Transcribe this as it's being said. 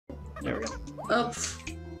There we go. Oh.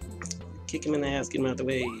 Kick him in the ass, get him out the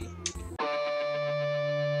way.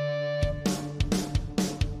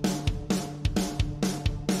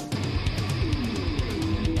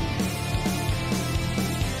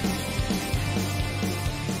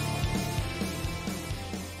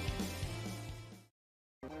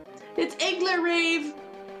 It's Igler Rave!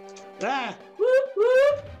 Ah! Whoop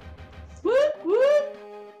whoop! Whoop whoop!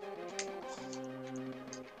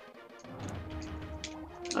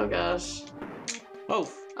 Oh gosh. Oh!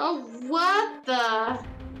 Oh, what the?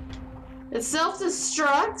 It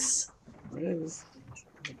self-destructs? That is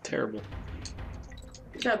terrible.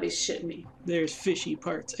 You gotta be shitting me. There's fishy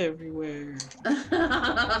parts everywhere.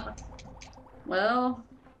 Well.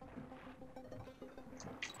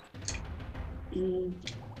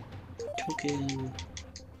 Token.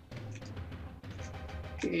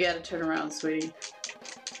 You gotta turn around, sweetie.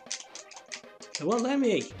 It won't let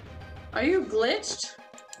me. Are you glitched?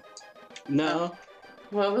 No.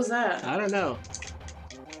 What was that? I don't know.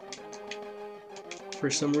 For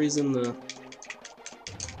some reason, the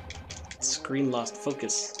screen lost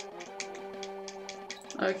focus.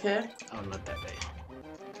 Okay. Oh, not that way.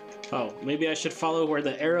 Oh, maybe I should follow where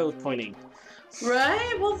the arrow is pointing.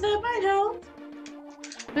 Right? Well, that might help.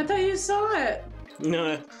 I thought you saw it.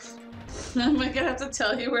 No. I'm gonna have to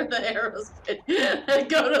tell you where the arrows go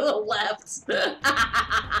to the left. To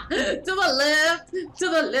the left. To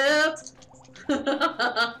the left.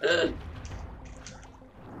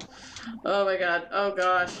 Oh my god. Oh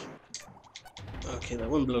gosh. Okay, that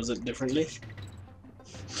one blows up differently.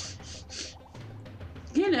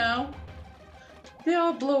 You know, they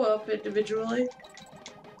all blow up individually.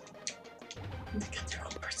 They got their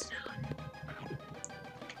own personality.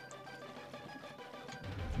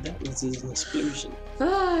 That was an explosion.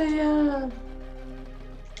 Ah, yeah.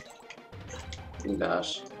 Oh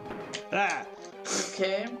gosh. Ah!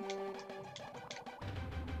 Okay.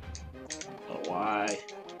 Oh, why?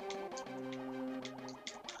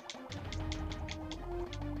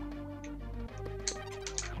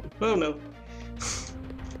 Oh no.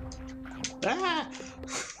 Ah!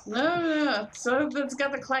 No. So it's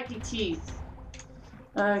got the clacky teeth.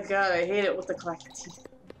 Oh god, I hate it with the clacky teeth.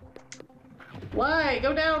 Why?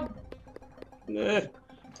 Go down. Nah.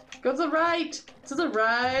 Go to the right. To the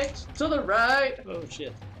right. To the right. Oh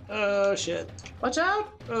shit. Oh shit. Watch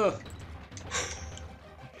out. Oh.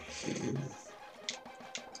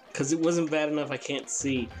 Because it wasn't bad enough I can't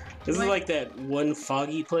see. This is like that one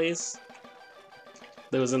foggy place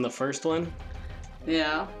that was in the first one.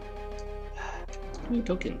 Yeah. Ooh,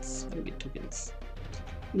 tokens. How do we get tokens?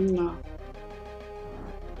 No.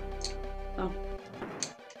 Oh.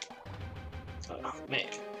 Oh man.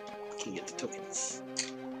 I can get the tokens.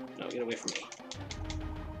 No, get away from me.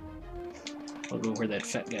 I'll go where that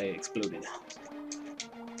fat guy exploded.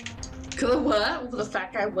 Go what? The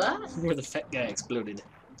fat guy what? Where the fat guy exploded.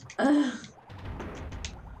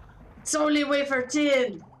 It's only wafer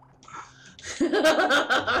tin.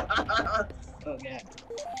 Oh god.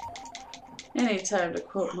 Anytime to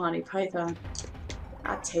quote Monty Python,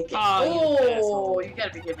 I take it. Oh, you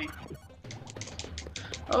gotta be kidding me.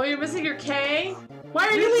 Oh, you're missing your K? Why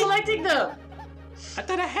are you collecting them? I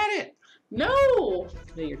thought I had it. No!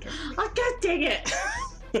 Hey, your turn. Oh, god dang it!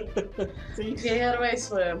 See? Okay, how do I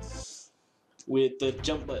swim? With the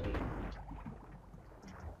jump button.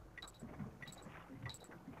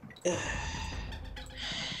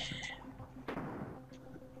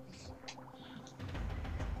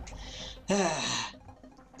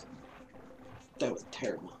 That was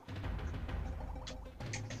terrible.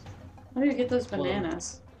 How do you get those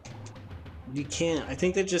bananas? You can't. I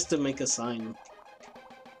think they're just to make a sign.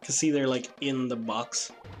 Cause see, they're like in the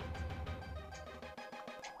box.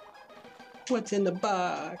 What's in the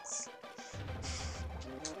box?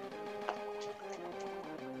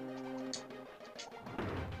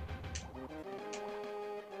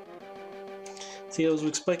 See, I was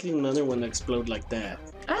expecting another one to explode like that.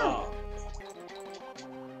 Oh!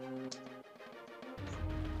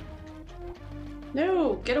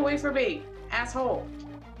 No! Get away from me! Asshole!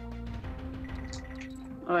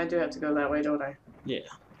 Oh, I do have to go that way, don't I? Yeah.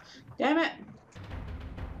 Damn it!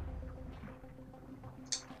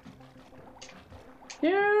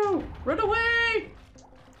 No! Run away!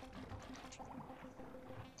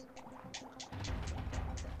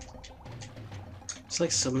 It's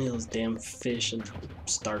like so many of those damn fish and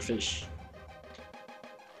starfish.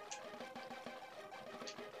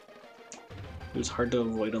 It was hard to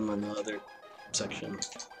avoid them on the other section.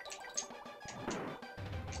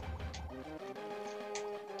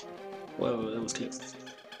 Whoa, that was close.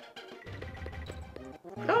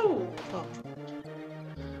 Oh! Oh,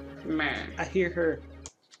 Man. I hear her.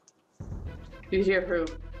 You hear who?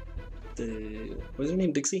 What's her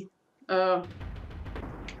name? Dixie? Oh.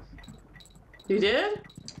 You did?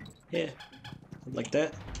 Yeah. Like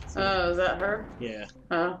that? Oh, is that her? Yeah.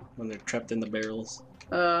 Oh. When they're trapped in the barrels.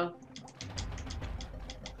 Oh.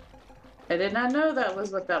 I did not know that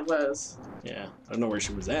was what that was. Yeah. I don't know where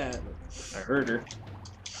she was at. I heard her.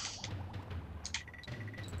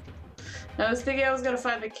 I was thinking I was gonna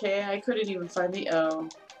find the K. I couldn't even find the O.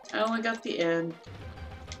 I only got the N.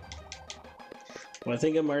 Well, I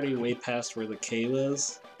think I'm already way past where the K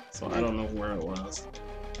was, so I don't know where it was.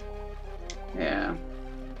 Yeah.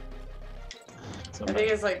 So I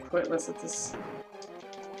think it's like pointless at this.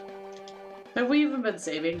 Have we even been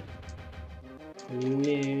saving?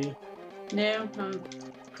 No. No? Huh.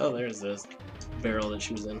 Oh, there's the barrel that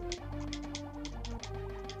she was in.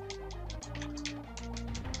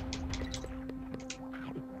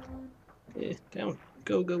 Yeah, down.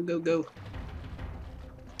 Go, go, go, go.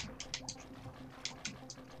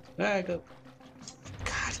 Ah, go.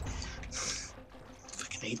 God.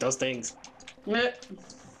 Fucking hate those things. Yeah. They're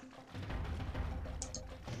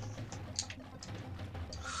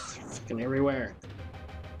fucking everywhere.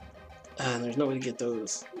 And there's no way to get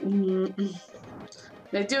those.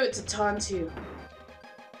 They do it to taunt you.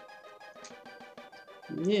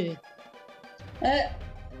 Yeah.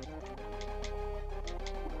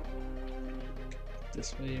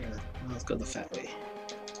 This way or let's go the fat way.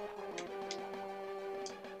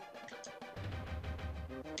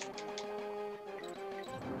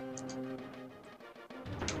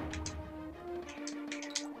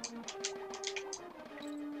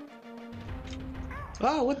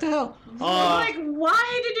 Oh, what the hell? Like,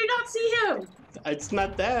 why did you not see him? It's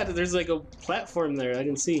not that. There's like a platform there. I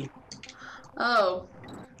didn't see. Oh.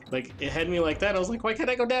 Like, it had me like that. I was like, why can't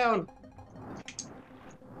I go down?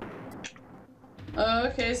 Oh,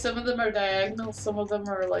 okay. Some of them are diagonal. Some of them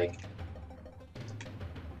are like...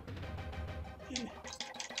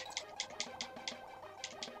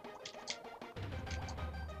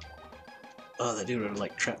 Oh, that dude would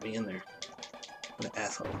like trap me in there. What an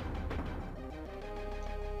asshole.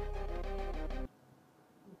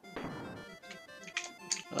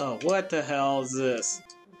 Oh, what the hell is this?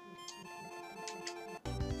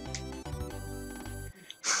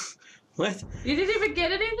 What? You didn't even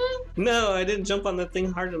get anything? No, I didn't jump on that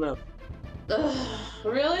thing hard enough. Ugh,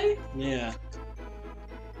 really? Yeah.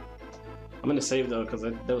 I'm gonna save though, because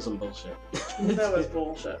that was some bullshit. That was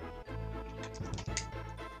bullshit.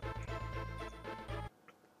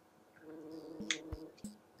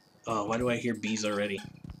 Oh, why do I hear bees already?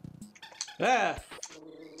 Ah!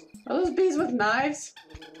 Are those bees with knives?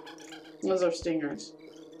 Those are stingers.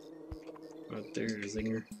 Right there,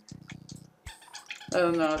 zinger. I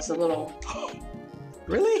don't know, it's a little...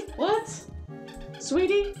 Really? What?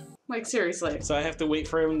 Sweetie? Like, seriously. So I have to wait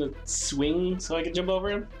for him to swing so I can jump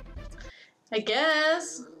over him? I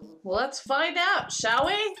guess. Let's find out, shall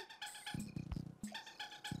we?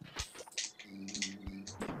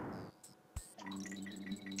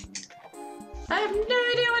 I have no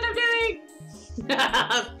idea what I'm doing!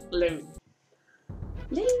 Loom.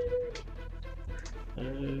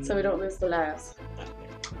 So we don't lose the lives.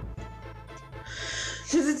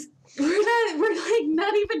 Cause it's we're like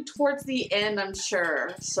not even towards the end, I'm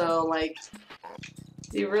sure. So like,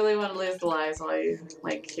 do you really want to lose the lives while you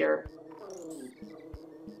like here?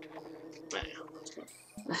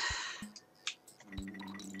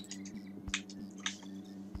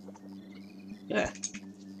 Yeah.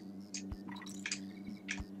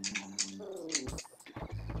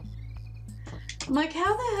 I'm like,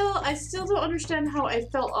 how the hell? I still don't understand how I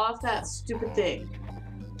fell off that stupid thing.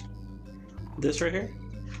 This right here?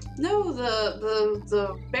 No,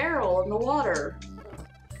 the barrel in the water.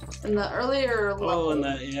 In the earlier level. Oh, and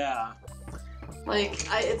that, yeah. Like,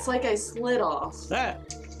 it's like I slid off.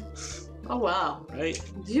 That. Oh, wow. Right?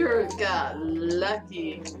 You're got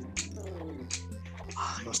lucky.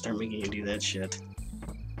 Oh, I'm gonna start making you do that shit.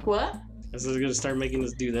 What? This is gonna start making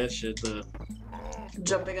us do that shit, the...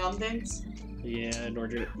 Jumping on things? Yeah, in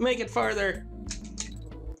order to make it farther.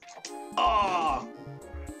 Oh!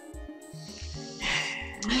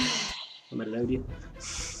 I'm gonna load you.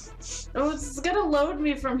 Oh, it's gonna load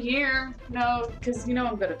me from here. No, because you know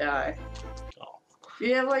I'm gonna die. Oh.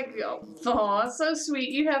 You have like, oh, so sweet.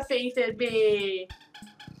 You have faith in me.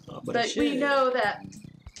 Oh, But we know that.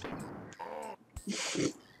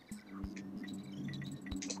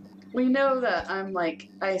 We know that I'm like,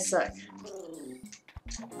 I suck.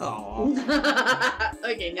 Oh.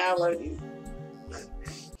 Okay, now loading.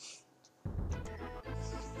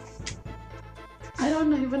 I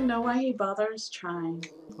don't even know why he bothers trying.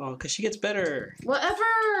 Oh, because she gets better.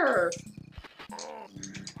 Whatever!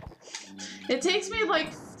 It takes me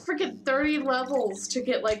like freaking 30 levels to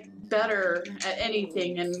get like better at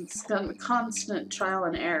anything, and it's constant trial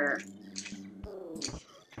and error.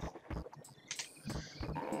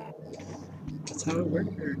 That's how it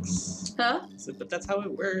works. Huh? But that's how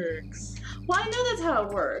it works. Well, I know that's how it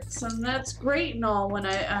works, and that's great and all when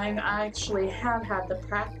I actually have had the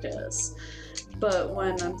practice. But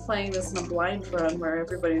when I'm playing this in a blind run where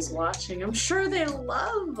everybody's watching, I'm sure they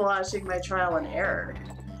love watching my trial and error.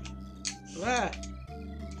 Ah.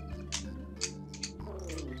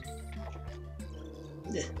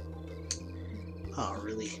 Yeah. Oh,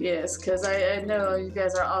 really? Yes, because I know you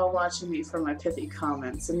guys are all watching me for my pithy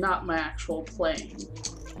comments and not my actual playing.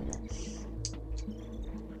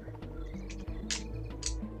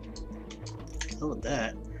 Oh,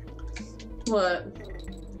 that. What?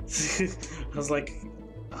 I was like,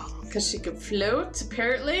 oh. Because she could float,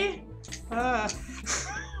 apparently? Ah.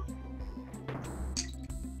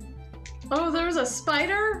 Oh, there was a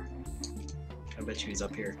spider? I bet you he's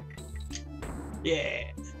up here.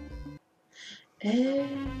 Yeah. Hey.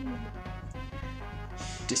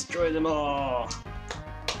 Destroy them all.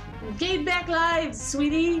 Gain back lives,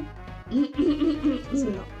 sweetie. Oh.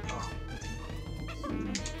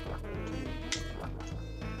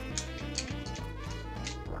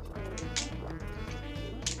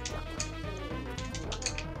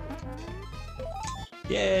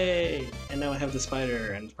 Yay! And now I have the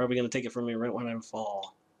spider, and it's probably gonna take it from me right when I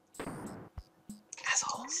fall.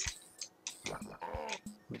 Assholes. Let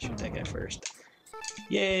me shoot that guy first.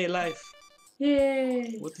 Yay, life!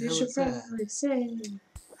 Yay. What the You hell should is that? probably say.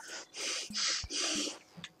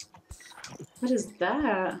 What is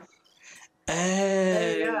that?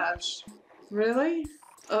 Oh gosh. Really?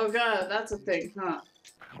 Oh god, that's a thing, huh?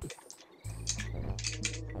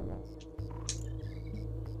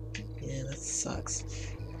 Yeah, that sucks.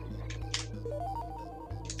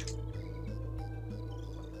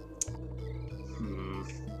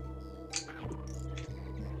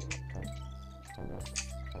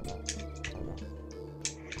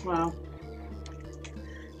 Wow.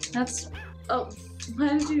 That's... Oh,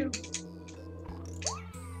 why did you...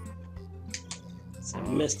 So I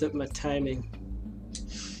messed up my timing.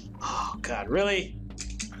 Oh god, really?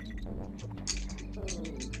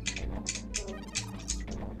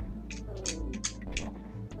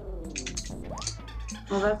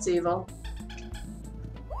 Well, that's evil.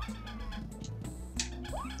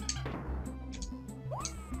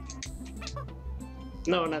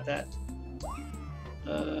 No, not that.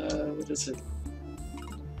 What is it?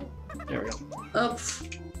 There we go. Oh,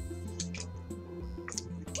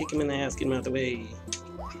 Kick him in the ass, get him out of the way.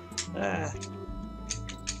 Ah.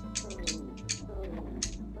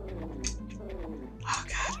 Oh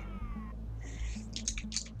god.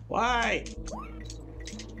 Why?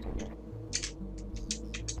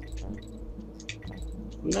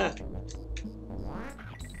 Nah.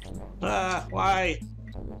 Ah, why?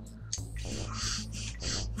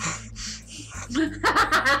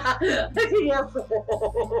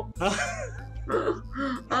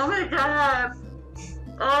 Oh my god!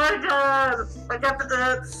 Oh my god! I got the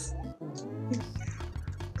nuts!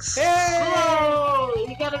 Hey! Oh,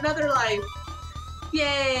 you got another life!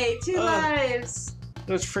 Yay! 2 lives!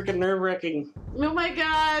 It was freaking nerve-wracking. Oh my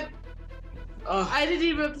god! Oh. I didn't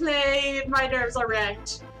even play. My nerves are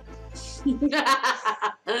wrecked.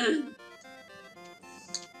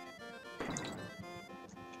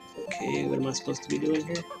 Okay, what am I supposed to be doing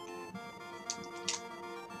here?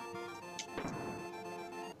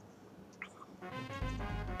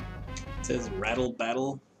 It says rattle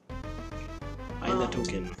battle. Find the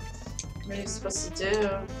token. What are you supposed to do?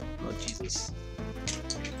 Oh, Jesus.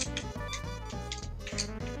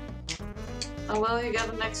 Oh well, you got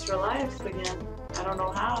an extra life again. I don't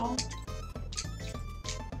know how.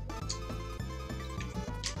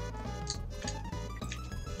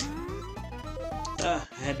 Ah,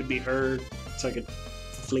 I had to be heard so I could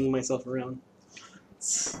fling myself around.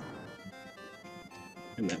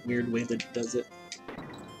 In that weird way that it does it.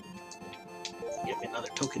 Give me another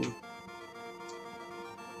token.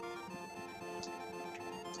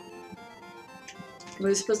 Are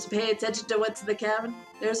we supposed to pay attention to what's in the cabin?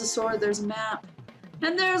 There's a sword, there's a map.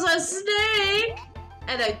 And there's a snake!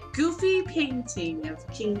 And a goofy painting of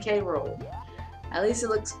King K. Rool. At least it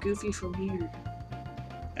looks goofy from here.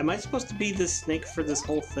 Am I supposed to be the snake for this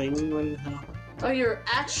whole thing? When, Oh, you're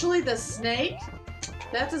actually the snake?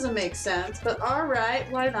 That doesn't make sense, but alright,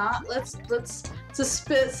 why not? Let's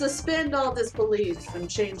suspend all disbelief and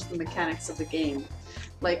change the mechanics of the game.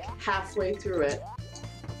 Like, halfway through it.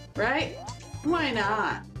 Right? Why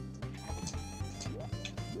not?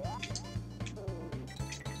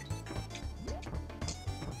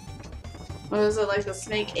 Was it like the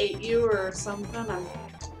snake ate you or something?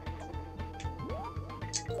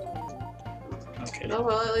 Okay. Oh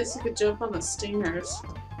well, at least you could jump on the stingers.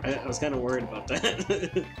 I was kind of worried about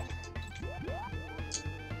that.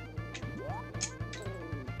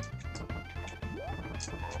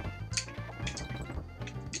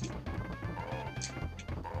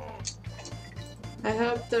 I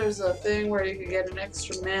hope there's a thing where you could get an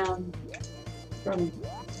extra man from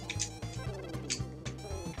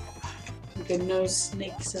like a no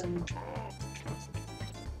snake zone.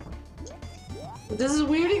 But this is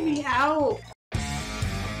weirding me out.